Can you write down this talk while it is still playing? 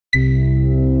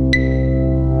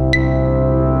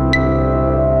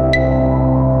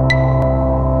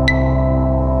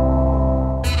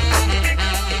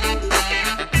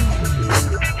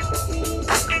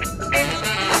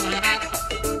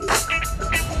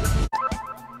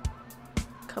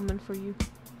coming for you.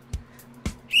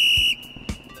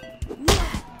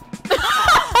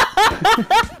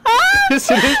 As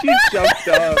soon as you jumped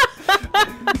up.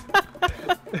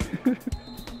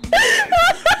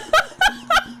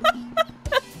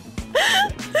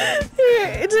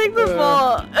 Here, take the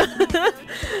ball.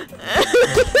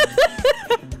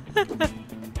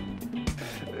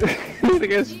 I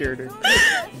think I scared her.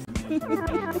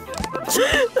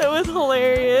 That was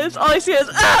hilarious. All I see is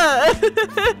ah!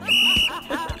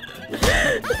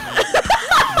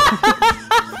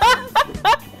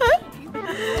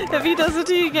 If he does it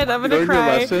to you again, I'm gonna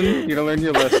cry. You learn your lesson? You gonna learn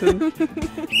your lesson?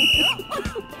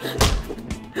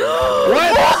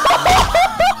 What?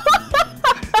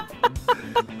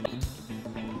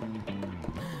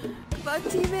 My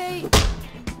teammate!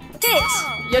 Hit!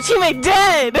 Your teammate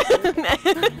dead!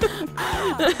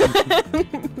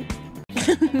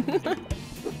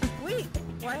 Wait,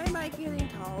 why am I getting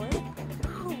taller?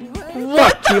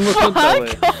 What the fuck?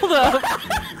 Hold up.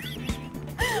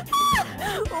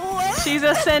 What? She's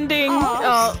ascending.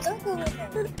 Oh.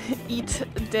 Eat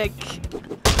dick.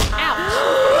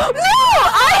 Ow. No!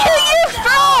 I hit you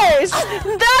first!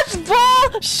 That's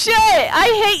bullshit! I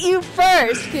hit you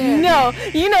first! No,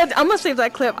 you know, I'm gonna save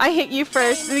that clip. I hit you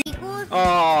first.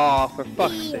 Oh, for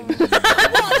fuck's sake.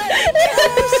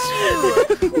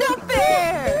 Not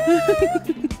fair!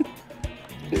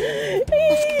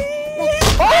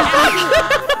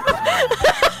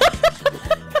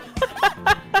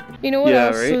 You know what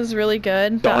else was really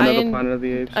good that I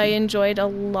enjoyed a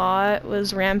lot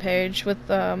was Rampage with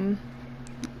the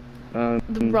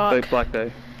Rock. Black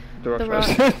guy. The Rock.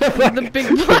 The big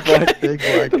black guy. The big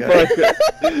black guy.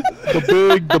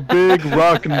 the big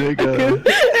rock nigga.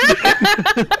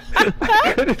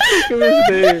 I couldn't think of his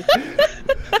name.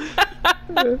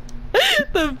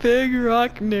 The big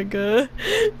rock nigga.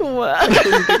 Wow. I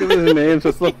couldn't think of his name, so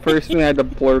it's the first thing I had to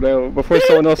blurt out before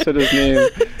someone else said his name.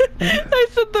 I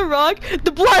said the rock,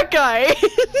 the black guy.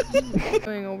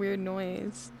 Doing a weird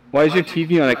noise. Why is your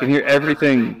TV on? I can hear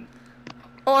everything.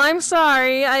 Oh, I'm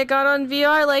sorry. I got on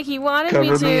VR like he wanted me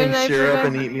to, Cover me in and I syrup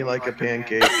forgot. and eat me like a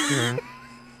pancake.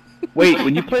 Wait,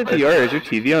 when you play VR, is your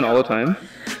TV on all the time?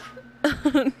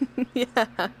 Yeah.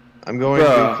 I'm going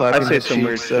to clapping I'd say the some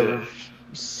weird cheeks shit. of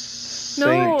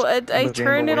No, Saint I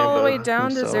turned it all the way Lavanda down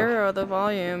to himself. 0, the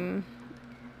volume.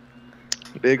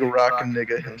 Big rock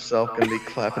nigga himself gonna be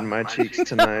clapping my cheeks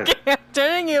tonight. I'm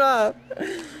turning it up.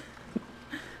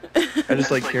 I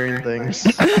just like hearing things.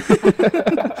 Birds!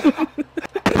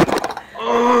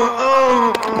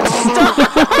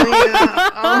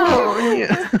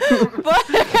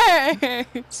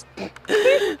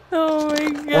 Oh my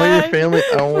god. I want your family.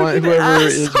 I want whoever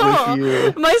is with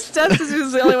you. My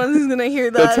stepsister's the only one who's gonna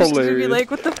hear that. That's She's gonna be hilarious. like,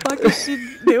 what the fuck is she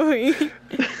doing?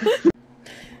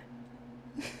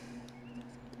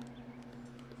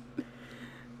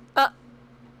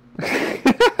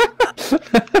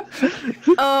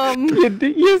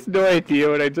 He has no idea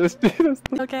what I just did.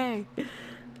 Okay.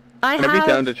 I'd be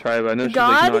down to try, but I know she's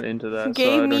like not into that.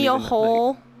 Gave so me a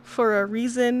hole for a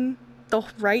reason. The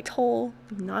right hole,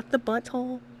 not the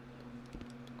butthole.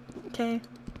 Okay.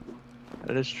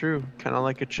 That is true. Kind of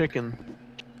like a chicken.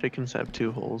 Chickens have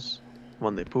two holes.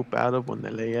 One they poop out of, one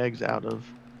they lay eggs out of.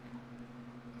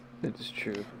 It is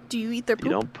true. Do you eat their poop?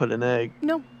 You don't put an egg.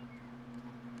 No.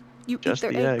 You Just eat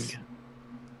the their eggs. egg.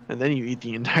 And then you eat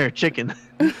the entire chicken.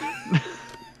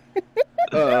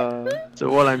 So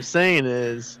what I'm saying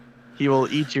is, he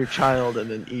will eat your child and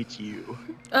then eat you.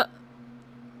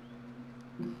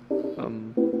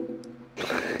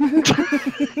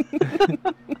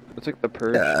 It's like the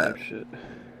purge type shit.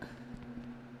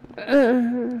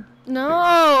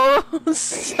 No!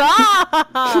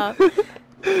 Stop!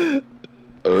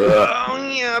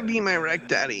 Oh yeah, be my wreck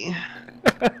daddy.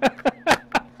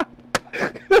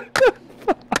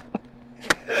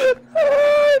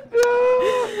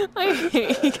 I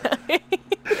hate you guys.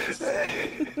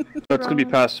 It's gonna be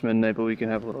past midnight, but we can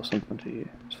have a little something to eat.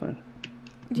 It's fine.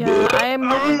 Yeah, I am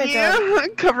hoping my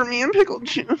dad. Cover me in pickle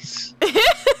juice.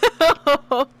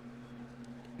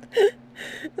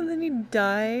 And then he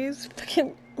dies.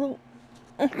 Fucking.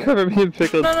 Cover me in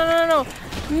pickles. No, no, no,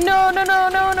 no, no, no, no,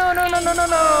 no, no, no, no, no, no,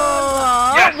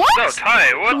 no. Yes, What? so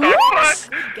tight. What the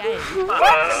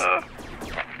fuck?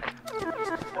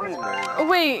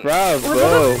 Wait. Bravo, Was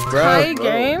that a tie bravo.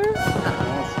 game?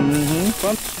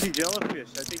 Jellyfish.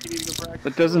 I think you need to go practice.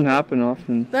 That doesn't happen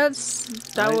often. That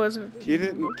was. You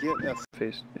didn't get that.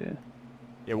 Face, yeah.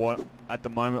 Yeah, well, at the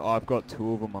moment I've got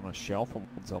 2 of them on a shelf and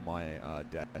one's on my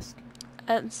desk.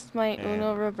 That's my And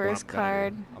Uno reverse what I'm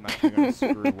card. gonna do, I'm actually going to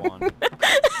screw one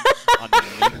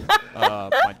underneath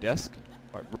my desk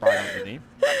Like right underneath.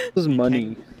 This is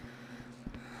money.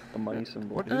 The money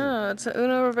symbol. What is it? Oh, it's an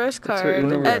Uno reverse an card.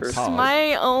 Uno reverse It's card.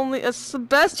 my only. It's the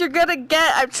best you're gonna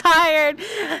get. I'm tired.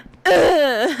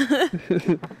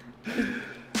 Ugh.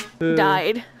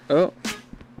 Died. Oh.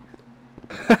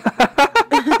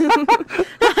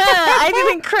 I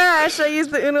didn't crash. I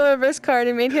used the Uno reverse card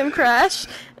and made him crash.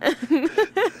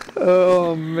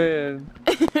 Oh man.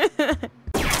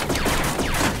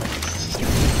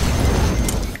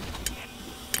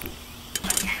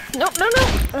 No.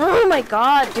 Oh my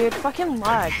god, dude. Fucking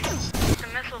lag. The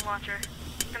missile launcher.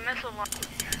 The missile launcher.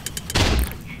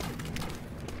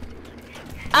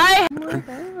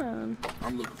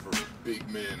 I'm looking for big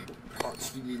men, hot,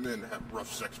 steamy men to have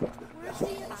rough sex with.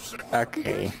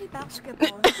 Okay.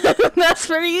 That's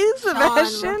for you,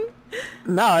 Sebastian.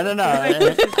 No. I don't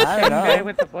know.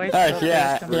 With the voice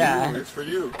Yeah. It's for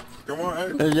you. Come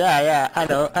on, hey. Yeah. I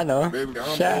know. Baby,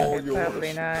 I'm Shut. all yours.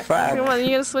 Probably not. Come on,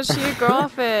 you gotta switch to your girl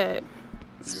outfit.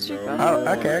 Switch to your girl Oh,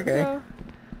 outfit. okay. Go.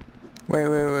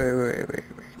 Wait.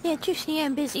 Can't you see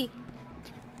I'm busy?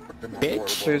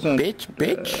 Bitch. There's no- Bitch.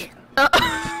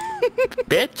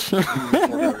 Bitch.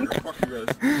 Fuck you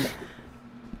guys.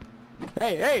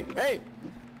 Hey.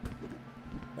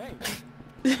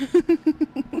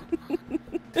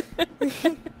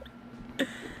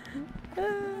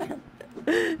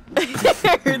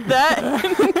 I heard that.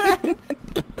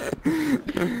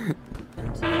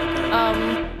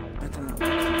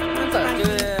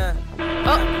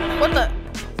 What the?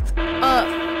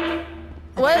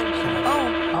 What?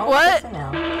 What?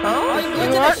 Oh, you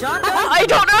did a shotgun? I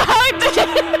don't know how I did it.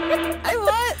 Hey,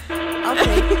 what?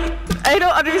 Okay. I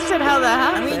don't understand how that I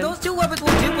happened. mean, those two weapons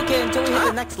will duplicate until we hit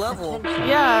the next level.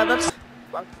 Yeah, that's.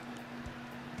 Come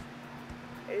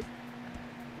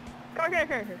on.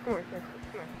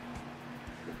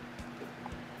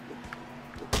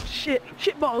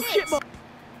 Shit ball. Fix.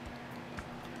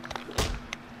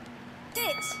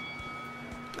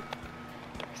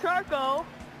 Charco,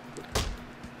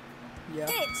 Yeah.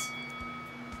 Fix.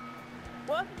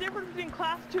 what's the difference between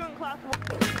class 2 and class 1?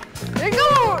 They're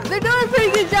doing a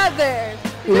pretty good job there.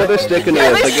 Another stick in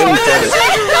there. It's like getting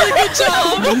better.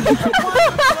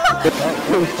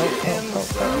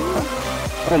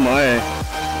 Oh my.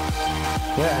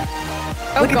 Yeah.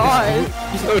 Oh god.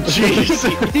 Oh jeez.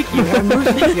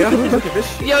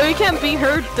 Yo, you can't beat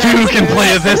her down. Two can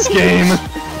play this game.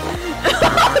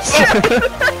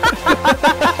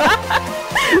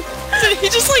 Did he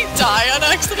just like die on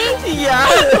accident? Yeah.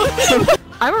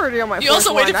 I'm already on my You fourth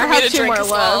also waited one. for I me have to two drink more as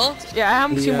well. left. Yeah, I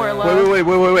have two more left.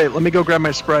 Wait. Let me go grab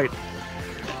my Sprite.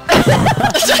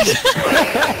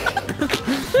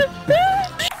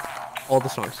 All the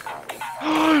songs.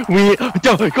 We go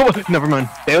on. Never mind.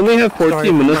 They only have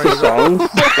 14 minutes of songs.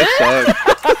 That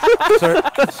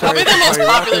sucks. Probably the most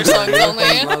popular songs only.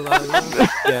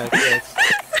 Yes.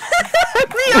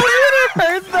 The only one who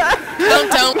heard that.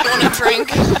 Don't want to drink.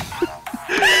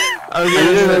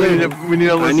 We need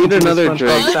to listen need to another the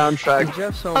drink. SpongeBob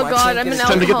soundtrack. Oh god, I'm an It's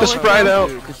time to get the Sprite out.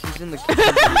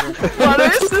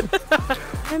 Butters.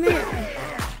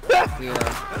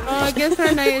 I guess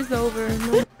our night is over.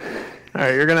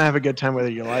 Alright, you're gonna have a good time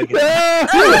whether you like it.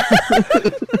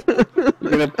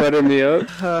 You're gonna butter me up?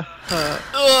 Ugh,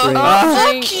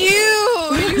 fuck you!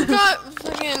 You got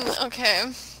fucking okay.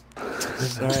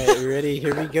 Alright, you ready?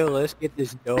 Here we go. Let's get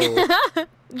this dough. Drink!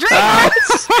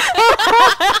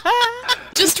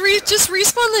 Just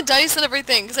respawn the dice and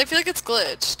everything, because I feel like it's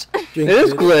glitched. It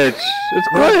is glitch. It's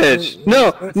glitch.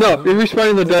 No, you're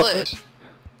respawning the death. Glitch.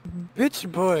 Bitch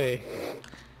boy.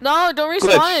 No, don't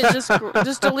respawn it.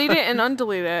 Just delete it and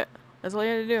undelete it. That's all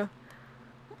you gotta do.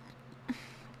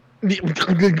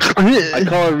 I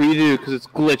call it redo because it's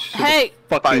glitched. Hey!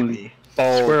 Fucking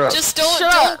ball. Just Shut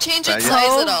don't up. change its Faggot.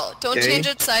 size at all. Don't Gay. change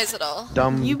its size at all.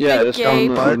 Dumb. You Yeah, big just gay,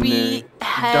 dumb poopy,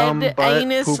 Dumb head, butt,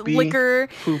 anus, poopy, liquor,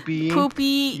 poopy. poopy,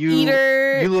 You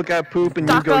eater, look at poop and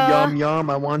you go Caca. yum yum.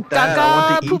 I want that. I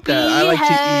caca, want to eat poopy, that. I like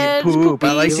head, to eat poop. poopy,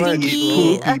 I like to stinky,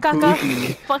 eat poopy. caca,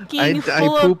 Poopy. fucking I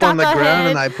full of poop on the caca ground head.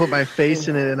 and I put my face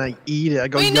in it and I eat it. I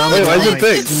go Wait, yum no, yum. why is it I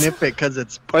big? sniff it because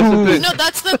it's Why is it poop. big? No,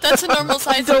 that's a normal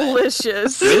size of it.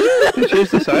 Delicious. You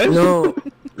changed the size?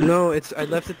 No, it's I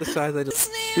left it the size I just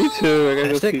Me too. I gotta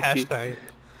go hashtag pee. hashtag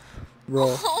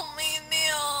roll. Holy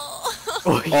Neil.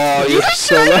 Oh, you're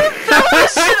so lucky. Throw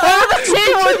this shit over the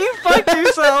table and you fucked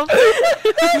yourself.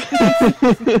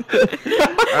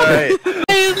 Alright.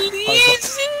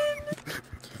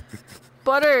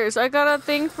 Butters, I got a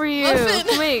thing for you.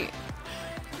 Muffin. Wait.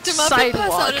 Did Muffin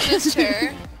pass out in his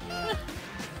chair?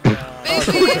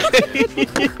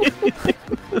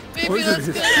 Baby, that's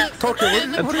good.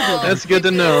 That's good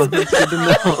to know. That's good to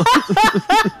know.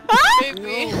 Baby.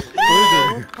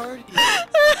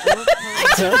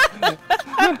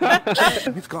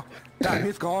 He's gone. Damn,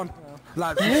 he's gone.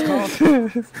 Lads, he's gone.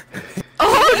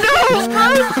 Oh no,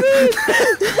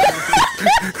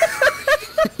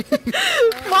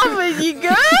 Mama, you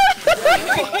good?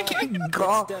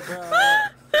 Gone.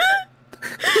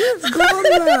 He's gone,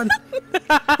 man.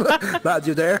 Lads,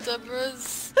 you there?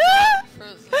 Deborah's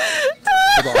frozen.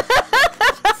 Hold on.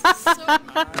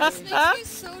 This makes me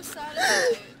so sad.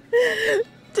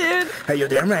 Dude. Hey, you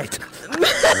there, mate?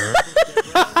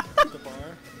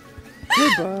 Hey,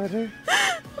 butter.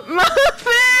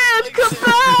 Muffin, come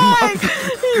back!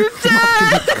 You're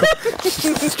dead!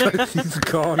 He's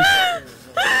gone.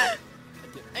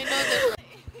 I know that.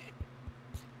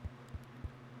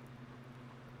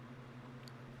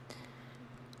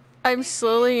 I'm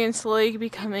slowly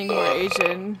becoming more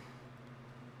Asian.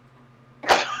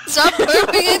 Stop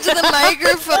burping into the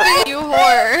microphone, you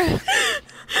whore.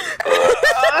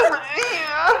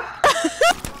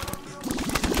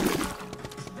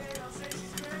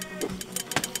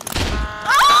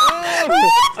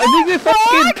 I think they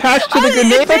fucking attached to the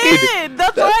grenade. Did.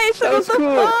 That's why I said what the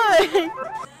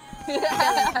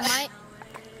fuck.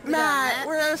 Matt,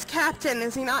 where's Captain?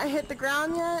 Has he not hit the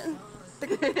ground yet?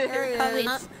 There he Probably is.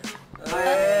 not.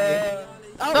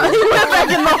 Oh, he went back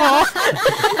in the hall.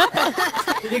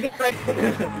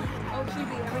 Oh,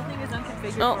 Phoebe, everything is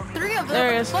unconfigured. Oh, for me. 3 of them.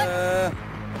 there he is. What?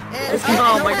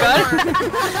 Oh my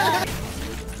god.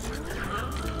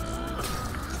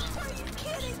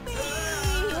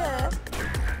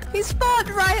 He spawned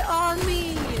right on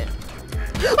me!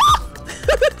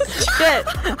 Shit.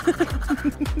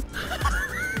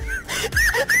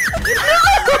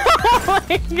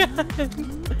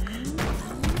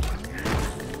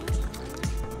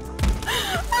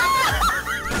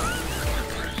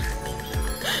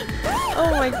 Oh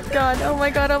my god. Oh my god, oh my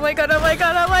god, oh my god, oh my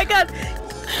god, oh my god!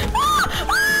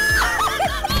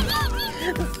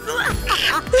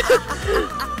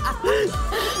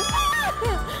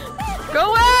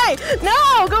 Go away!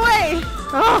 No! Go away!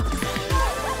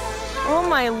 Oh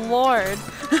my lord.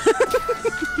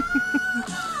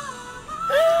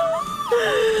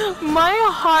 My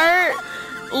heart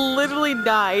literally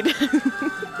died.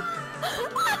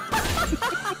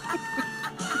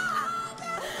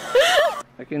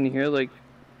 I can hear like.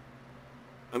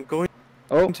 I'm going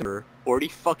to 40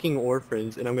 fucking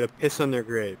orphans and I'm gonna piss on their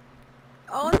grave.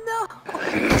 Oh no!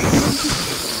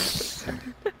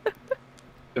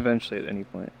 Eventually, at any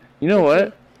point. You know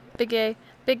what? Big A,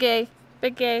 big A,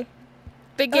 big A,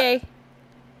 big A.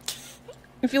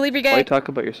 If you leave your Why gay. talk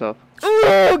about yourself?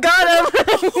 Ooh, got him!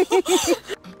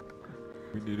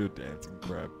 We need a dancing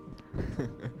crab.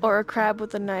 Or a crab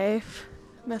with a knife.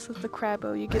 Mess with the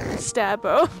crabbo, you get the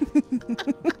stabbo.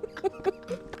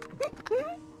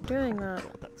 Doing that.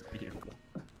 Oh, that's beautiful.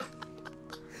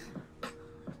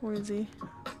 Where is he?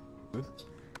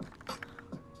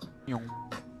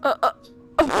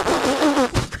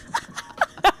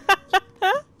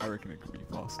 I reckon it could be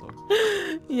faster.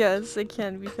 Yes, it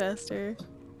can be faster.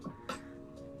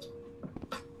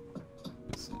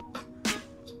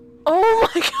 Oh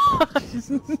my god!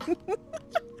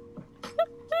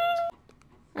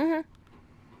 Mhm.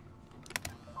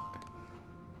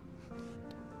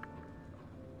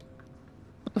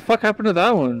 What the fuck happened to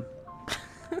that one?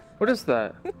 What is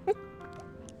that?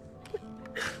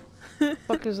 The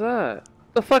fuck is that?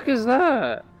 The fuck is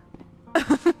that?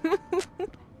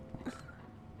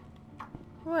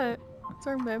 What? What's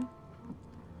wrong, babe?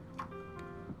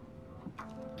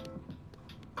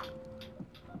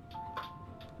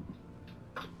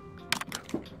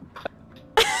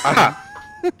 Ah!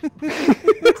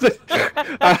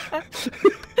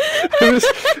 I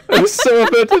was so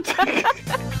about to take